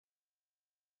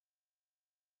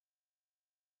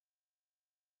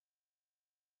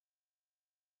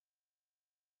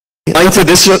ninth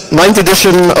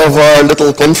edition of our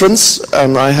little conference,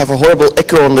 and I have a horrible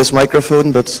echo on this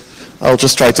microphone, but I'll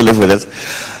just try to live with it.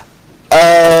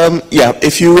 Yeah,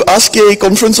 if you ask a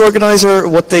conference organizer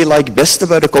what they like best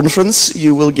about a conference,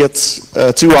 you will get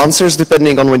two answers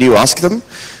depending on when you ask them.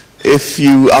 If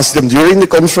you ask them during the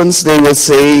conference, they will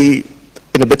say,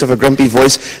 in a bit of a grumpy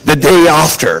voice, the day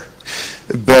after.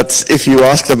 But if you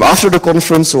ask them after the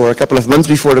conference or a couple of months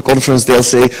before the conference, they'll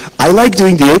say, I like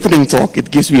doing the opening talk.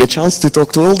 It gives me a chance to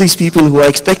talk to all these people who are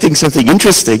expecting something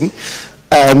interesting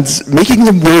and making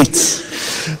them wait.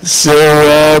 So,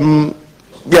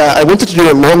 yeah, I wanted to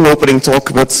do a long opening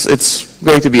talk, but it's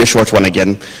going to be a short one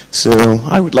again. So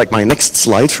I would like my next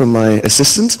slide from my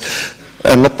assistant.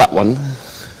 Not that one.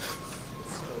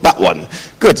 That one.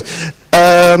 Good.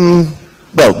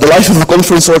 Well, the life of a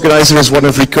conference organizer is one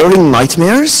of recurring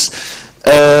nightmares.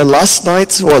 Last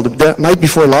night, well, the night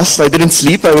before last, I didn't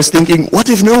sleep. I was thinking, what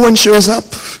if no one shows up?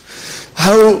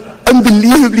 How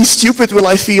unbelievably stupid will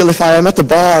I feel if I am at the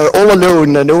bar all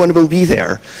alone and no one will be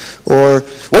there? Or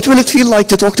what will it feel like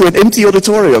to talk to an empty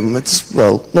auditorium? It's,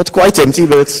 well, not quite empty,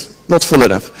 but it's not full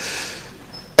enough.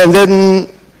 And then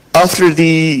after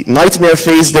the nightmare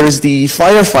phase, there is the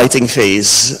firefighting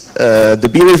phase. The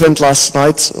beer event last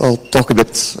night, I'll talk a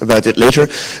bit about it later,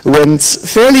 went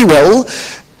fairly well,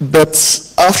 but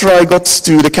after I got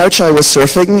to the couch I was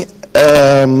surfing,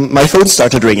 my phone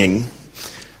started ringing.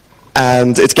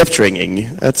 And it kept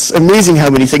ringing. It's amazing how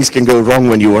many things can go wrong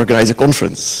when you organize a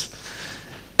conference.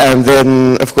 And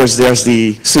then, of course, there's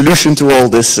the solution to all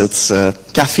this. It's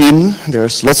caffeine.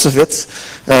 There's lots of it.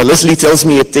 Leslie tells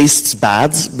me it tastes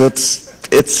bad, but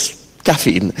it's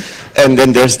caffeine. And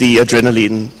then there's the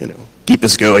adrenaline, you know, keep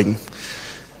us going.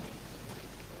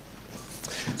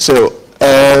 So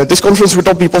this conference would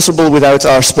not be possible without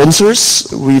our sponsors.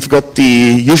 We've got the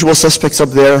usual suspects up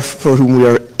there for whom we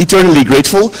are eternally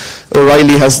grateful.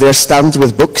 O'Reilly has their stand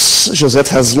with books. Josette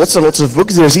has lots and lots of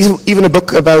books. There's even a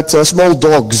book about small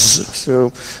dogs.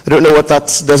 So I don't know what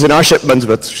that does in our shipment,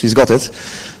 but she's got it.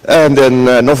 And then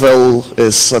Novell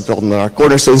is on our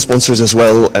cornerstone sponsors as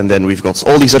well. And then we've got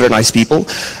all these other nice people.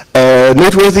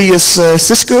 Noteworthy is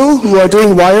Cisco, who are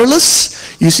doing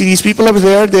wireless. You see these people up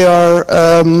there. They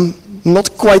are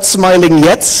not quite smiling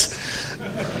yet.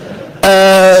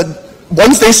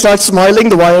 Once they start smiling,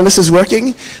 the wireless is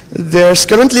working. There's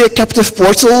currently a captive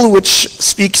portal which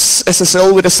speaks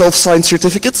SSL with a self-signed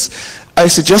certificate. I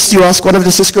suggest you ask one of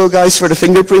the Cisco guys for the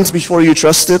fingerprints before you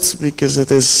trust it, because it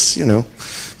is, you know,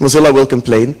 Mozilla will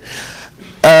complain.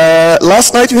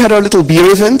 Last night we had our little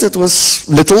beer event. It was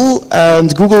little,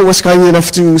 and Google was kind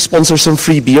enough to sponsor some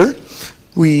free beer.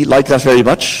 We like that very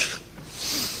much.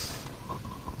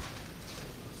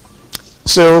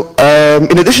 So,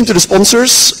 in addition to the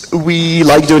sponsors, we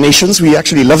like donations. We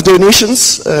actually love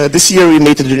donations. This year we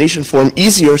made the donation form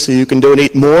easier so you can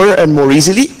donate more and more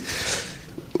easily.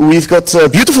 We've got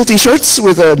beautiful t-shirts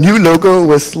with a new logo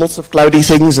with lots of cloudy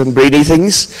things and brainy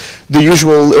things. The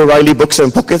usual O'Reilly books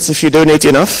and pockets if you donate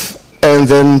enough. And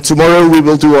then tomorrow we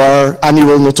will do our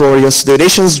annual notorious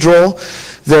donations draw.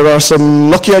 There are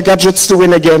some Nokia gadgets to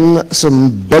win again,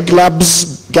 some Bug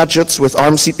Labs gadgets with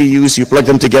ARM CPUs. You plug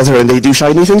them together and they do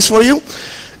shiny things for you.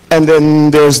 And then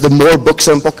there's the more books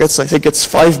and pockets. I think it's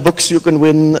 5 books you can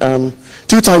win,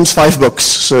 2 times 5 books.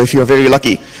 So if you're very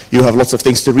lucky, you have lots of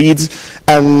things to read,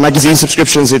 and magazine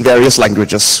subscriptions in various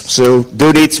languages. So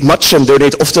donate much and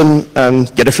donate often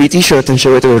and get a free t-shirt and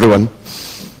show it to everyone.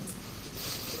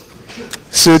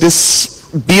 So this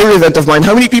beer event of mine,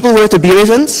 how many people were at the beer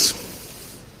event?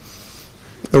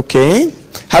 Okay.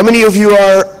 How many of you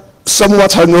are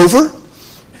somewhat hungover?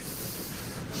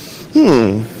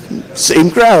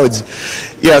 Same crowd.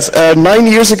 Yes, 9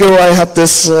 years ago I had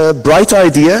this bright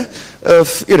idea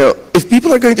of, you know, if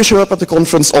people are going to show up at the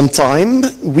conference on time,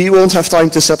 we won't have time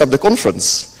to set up the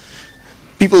conference.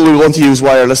 People will want to use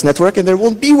wireless network and there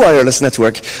won't be wireless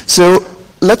network. So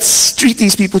let's treat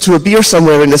these people to a beer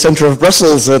somewhere in the center of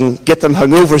Brussels and get them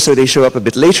hungover so they show up a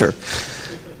bit later.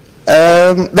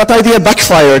 That idea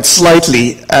backfired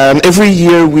slightly. Every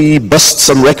year we bust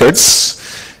some records,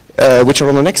 which are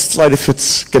on the next slide if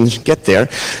it can get there.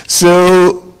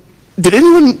 So, did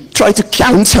anyone try to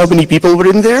count how many people were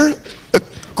in there?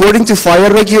 According to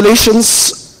fire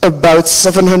regulations, about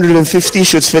 750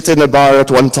 should fit in a bar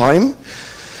at one time.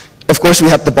 Of course, we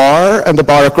had the bar, and the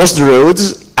bar across the road,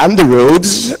 and the road,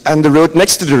 and the road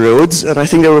next to the road, and I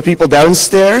think there were people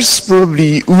downstairs,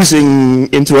 probably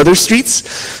oozing into other streets.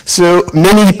 So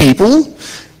many people,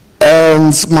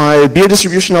 and my beer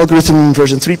distribution algorithm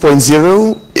version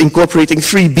 3.0, incorporating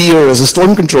free beer as a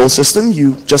storm control system,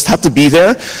 you just had to be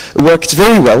there, worked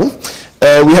very well.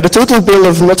 We had a total bill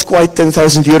of not quite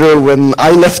 10,000 euro when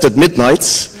I left at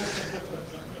midnight.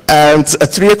 And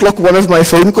at 3 o'clock, one of my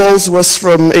phone calls was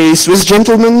from a Swiss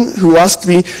gentleman who asked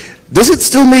me, does it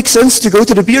still make sense to go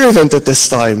to the beer event at this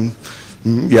time?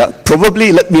 Yeah,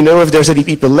 probably. Let me know if there's any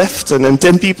people left. And then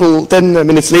 10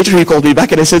 minutes later, he called me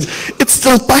back and I said, it's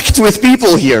still packed with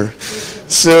people here.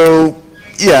 So,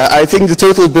 yeah, I think the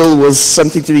total bill was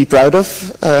something to be proud of.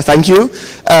 Thank you.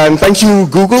 And thank you,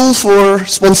 Google, for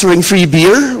sponsoring free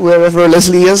beer, wherever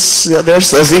Leslie is. Yeah,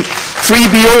 there's Leslie. Free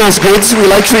beer is good. We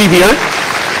like free beer.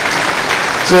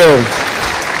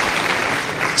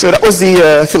 So that was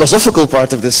the philosophical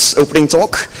part of this opening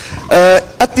talk.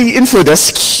 At the info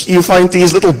desk, you find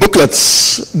these little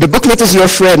booklets. The booklet is your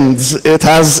friend. It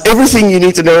has everything you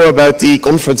need to know about the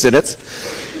conference in it.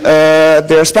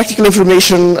 There's practical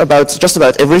information about just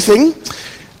about everything.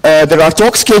 There are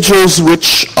talk schedules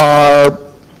which are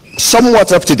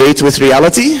somewhat up to date with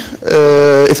reality.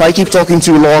 If I keep talking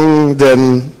too long,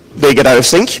 then they get out of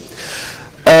sync.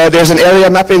 There's an area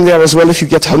map in there as well if you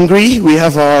get hungry. We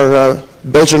have our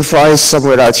Belgian fries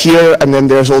somewhere out here, and then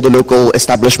there's all the local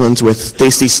establishments with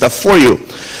tasty stuff for you.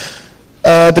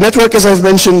 The network, as I've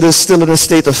mentioned, is still in a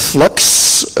state of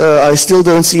flux. I still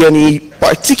don't see any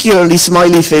particularly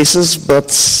smiley faces,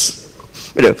 but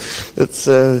you know,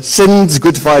 send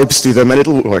good vibes to them and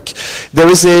it'll work. There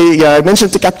is I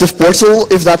mentioned the captive portal.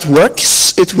 If that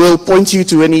works, it will point you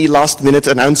to any last-minute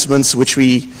announcements which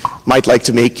we might like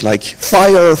to make, like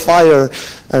fire,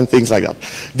 and things like that.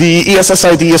 The ESS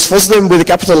ID is FOSDEM with a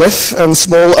capital F and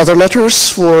small other letters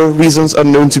for reasons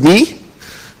unknown to me.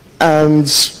 And,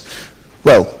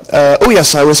 well, oh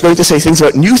yes, I was going to say things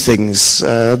about new things,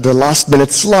 the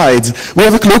last-minute slides. We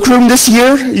have a cloakroom this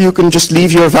year. You can just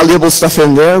leave your valuable stuff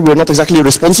in there. We're not exactly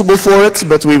responsible for it,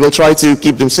 but we will try to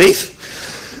keep them safe.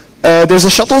 There's a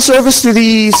shuttle service to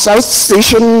the South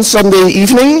Station Sunday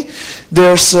evening.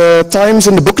 There's times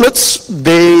in the booklets.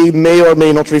 They may or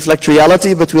may not reflect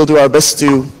reality, but we'll do our best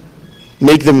to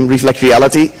make them reflect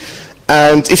reality.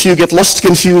 And if you get lost,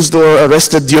 confused, or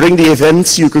arrested during the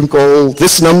event, you can call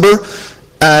this number,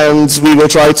 and we will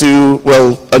try to,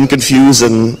 well, unconfuse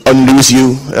and unlose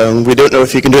you. We don't know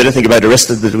if you can do anything about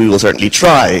arrested, but we will certainly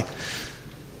try.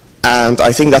 And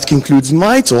I think that concludes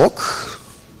my talk.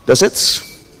 Does it?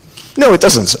 No, it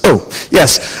doesn't. Oh,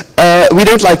 yes. We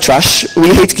don't like trash.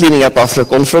 We hate cleaning up after a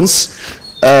conference.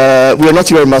 We're not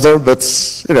your mother, but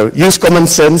you know, use common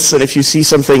sense, and if you see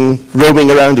something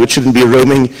roaming around which shouldn't be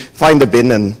roaming, find a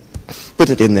bin and put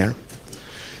it in there.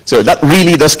 So that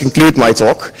really does conclude my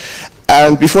talk.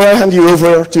 And before I hand you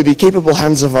over to the capable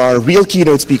hands of our real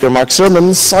keynote speaker, Mark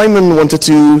Sermon, Simon wanted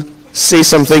to say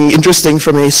something interesting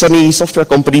from a sunny software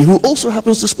company who also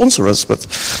happens to sponsor us. But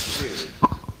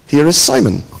here is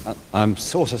Simon. I'm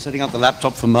sort of setting up the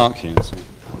laptop for Mark here.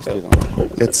 So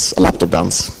it's a laptop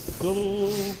dance.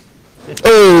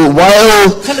 Oh, while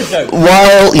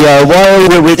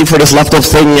we're waiting for this laptop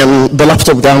thing and the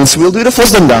laptop dance, we'll do the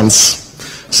FOSDEM dance.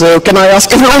 So can I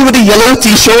ask everyone with a yellow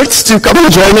t-shirt to come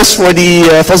and join us for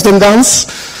the FOSDEM dance?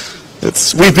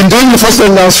 We've been doing the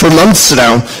FOSDEM dance for months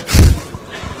now.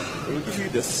 We'll give you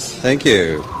this. Thank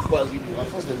you. While we do our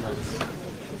FOSDEM dance.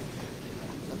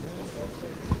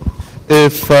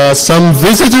 If some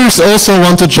visitors also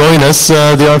want to join us,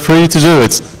 they are free to do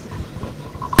it.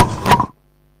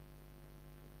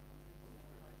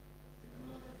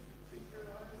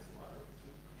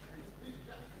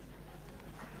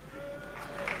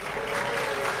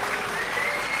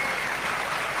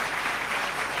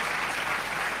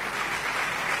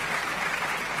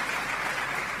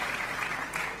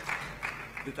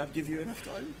 Did that give you enough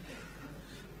time?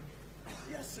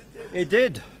 Yes, it did. It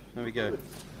did. There we go.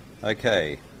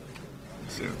 Okay.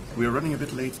 So we're running a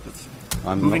bit late, but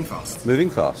I'm moving fast. Moving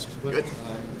fast. Good.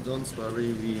 Don't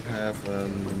worry, we have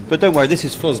but don't worry, this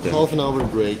is FOSDEM. half an hour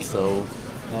break, so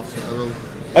after I will...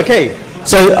 Okay,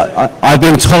 so I've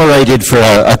been tolerated for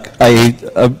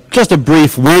just a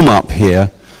brief warm-up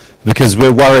here because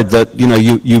we're worried that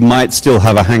you might still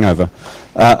have a hangover.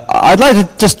 I'd like to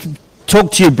just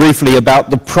talk to you briefly about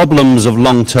the problems of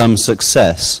long-term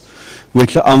success,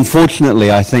 which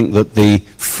unfortunately I think that the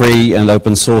free and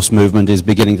open source movement is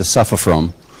beginning to suffer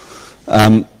from.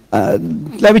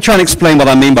 Let me try and explain what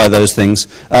I mean by those things.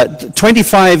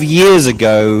 25 years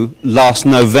ago, last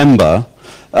November,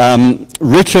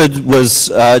 Richard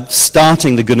was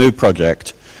starting the GNU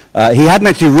project. He hadn't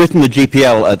actually written the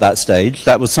GPL at that stage.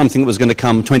 That was something that was going to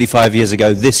come 25 years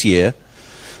ago this year.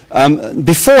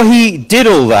 Before he did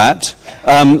all that,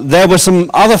 there were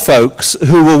some other folks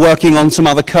who were working on some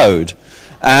other code.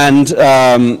 And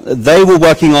they were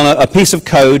working on a piece of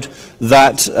code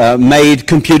that made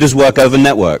computers work over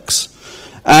networks.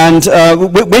 And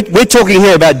we're talking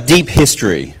here about deep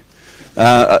history,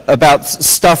 about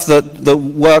stuff that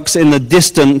works in the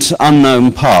distant,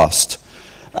 unknown past.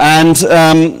 And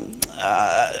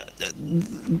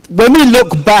when we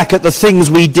look back at the things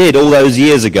we did all those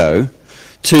years ago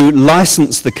to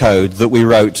license the code that we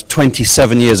wrote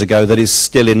 27 years ago that is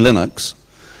still in Linux,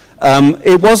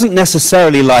 it wasn't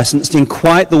necessarily licensed in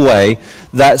quite the way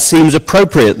that seems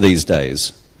appropriate these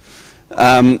days.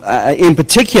 In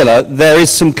particular, there is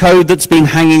some code that's been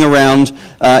hanging around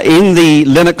in the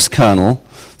Linux kernel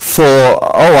for,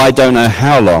 I don't know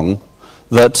how long,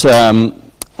 that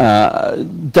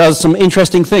does some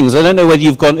interesting things. I don't know whether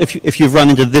you've gone, if you've run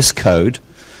into this code.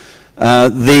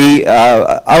 The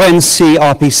ONC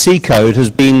RPC code has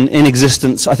been in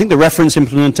existence. I think the reference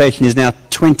implementation is now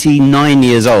 29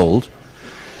 years old,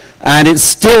 and it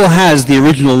still has the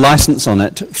original license on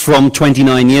it from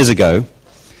 29 years ago.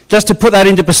 Just to put that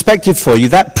into perspective for you,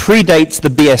 that predates the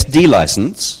BSD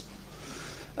license.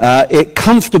 It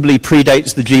comfortably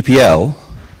predates the GPL.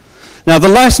 Now, the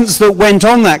license that went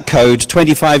on that code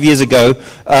 25 years ago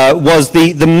was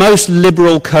the most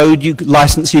liberal code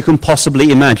license you can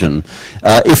possibly imagine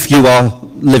if you are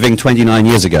living 29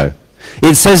 years ago.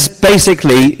 It says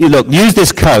basically, look, use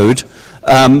this code,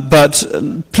 but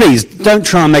please don't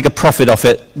try and make a profit off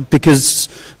it because,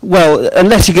 well,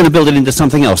 unless you're going to build it into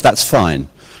something else, that's fine.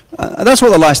 That's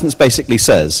what the license basically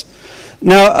says.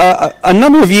 Now, a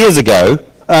number of years ago,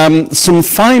 some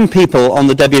fine people on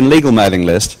the Debian legal mailing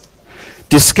list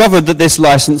discovered that this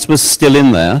license was still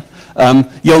in there.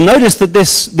 You'll notice that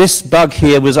this bug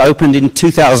here was opened in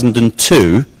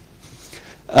 2002,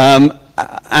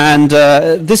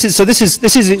 this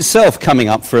is itself coming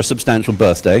up for a substantial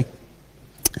birthday.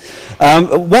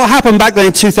 What happened back then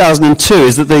in 2002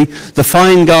 is that the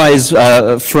fine guys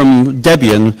from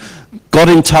Debian got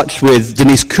in touch with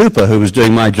Denise Cooper, who was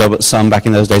doing my job at Sun back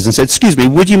in those days, and said, excuse me,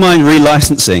 would you mind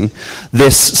relicensing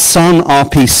this Sun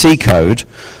RPC code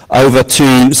over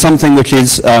to something which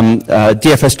is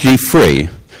DFSG free?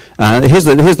 Here's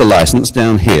the license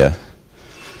down here.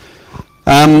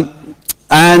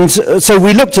 And so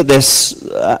we looked at this,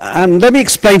 and let me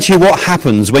explain to you what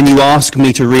happens when you ask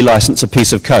me to relicense a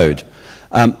piece of code.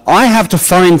 I have to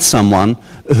find someone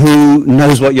who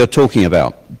knows what you're talking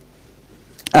about.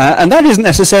 And that isn't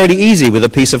necessarily easy with a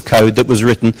piece of code that was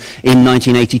written in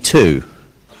 1982.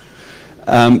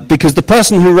 Because the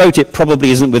person who wrote it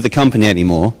probably isn't with the company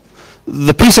anymore.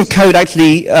 The piece of code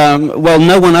actually, well,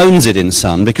 no one owns it in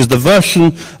Sun because the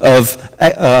version of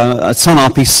Sun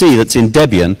RPC that's in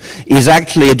Debian is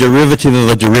actually a derivative of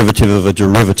a derivative of a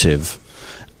derivative.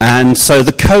 And so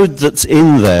the code that's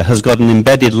in there has got an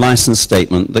embedded license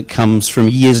statement that comes from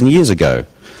years and years ago.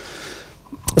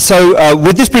 So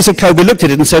with this piece of code, we looked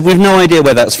at it and said, we've no idea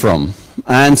where that's from.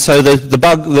 And so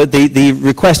the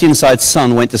request inside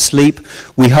Sun went to sleep.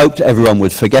 We hoped everyone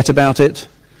would forget about it.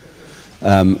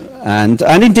 And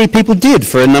indeed, people did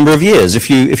for a number of years. If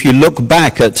you look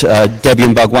back at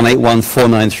Debian bug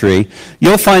 181493,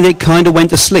 you'll find it kind of went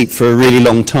to sleep for a really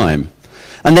long time.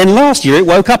 And then last year, it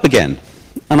woke up again.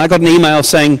 And I got an email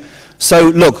saying, so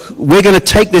look, we're going to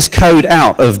take this code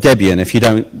out of Debian if you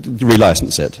don't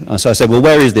relicense it. So I said, well,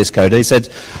 where is this code? And he said,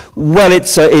 well,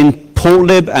 it's in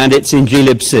portlib and it's in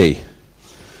glibc.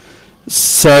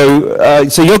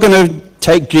 So you're going to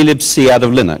take glibc out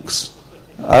of Linux.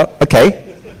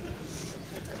 Okay.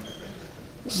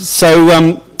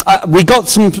 So we got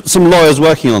some lawyers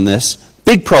working on this.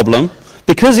 Big problem.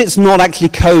 Because it's not actually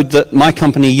code that my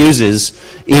company uses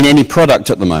in any product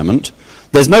at the moment,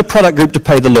 there's no product group to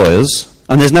pay the lawyers,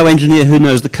 and there's no engineer who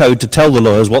knows the code to tell the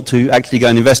lawyers what to actually go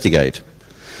and investigate.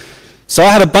 So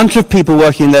I had a bunch of people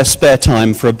working in their spare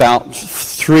time for about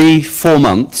 3-4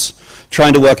 months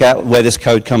trying to work out where this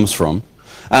code comes from.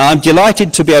 And I'm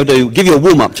delighted to be able to give you a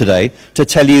warm-up today to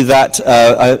tell you that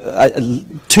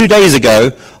 2 days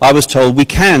ago I was told we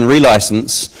can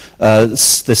relicense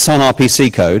the Sun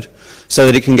RPC code so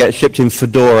that it can get shipped in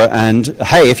Fedora and,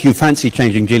 hey, if you fancy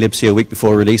changing glibc a week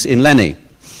before release, in Lenny.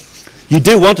 You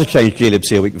do want to change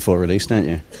glibc a week before release, don't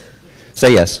you?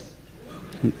 Say yes.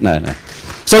 No, no.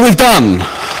 So we've done.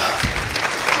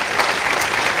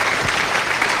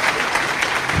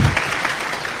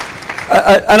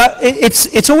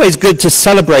 It's always good to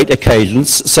celebrate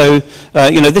occasions. So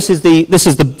you know, this is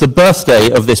the birthday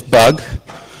of this bug,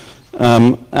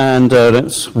 and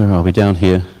where are we down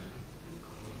here?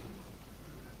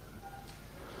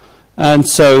 And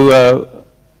so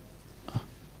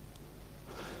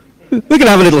we're going to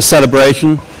have a little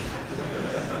celebration.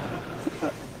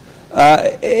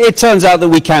 It turns out that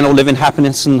we can all live in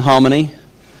happiness and harmony.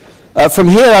 From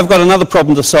here, I've got another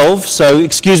problem to solve, so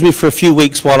excuse me for a few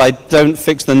weeks while I don't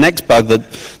fix the next bug that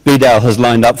Vidal has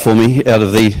lined up for me out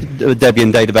of the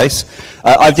Debian database.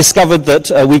 I've discovered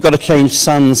that we've got to change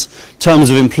Sun's terms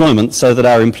of employment so that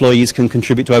our employees can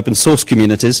contribute to open source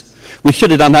communities. We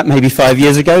should have done that maybe 5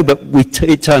 years ago, but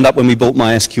it turned up when we bought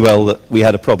MySQL that we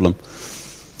had a problem.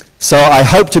 So I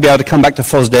hope to be able to come back to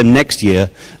FOSDEM next year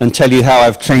and tell you how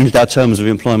I've changed our terms of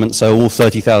employment so all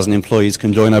 30,000 employees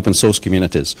can join open source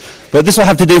communities. But this will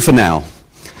have to do for now.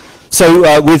 So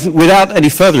without any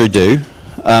further ado,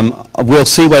 we'll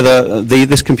see whether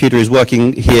this computer is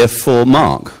working here for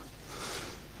Mark.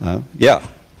 Yeah,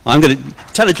 I'm going to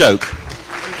tell a joke.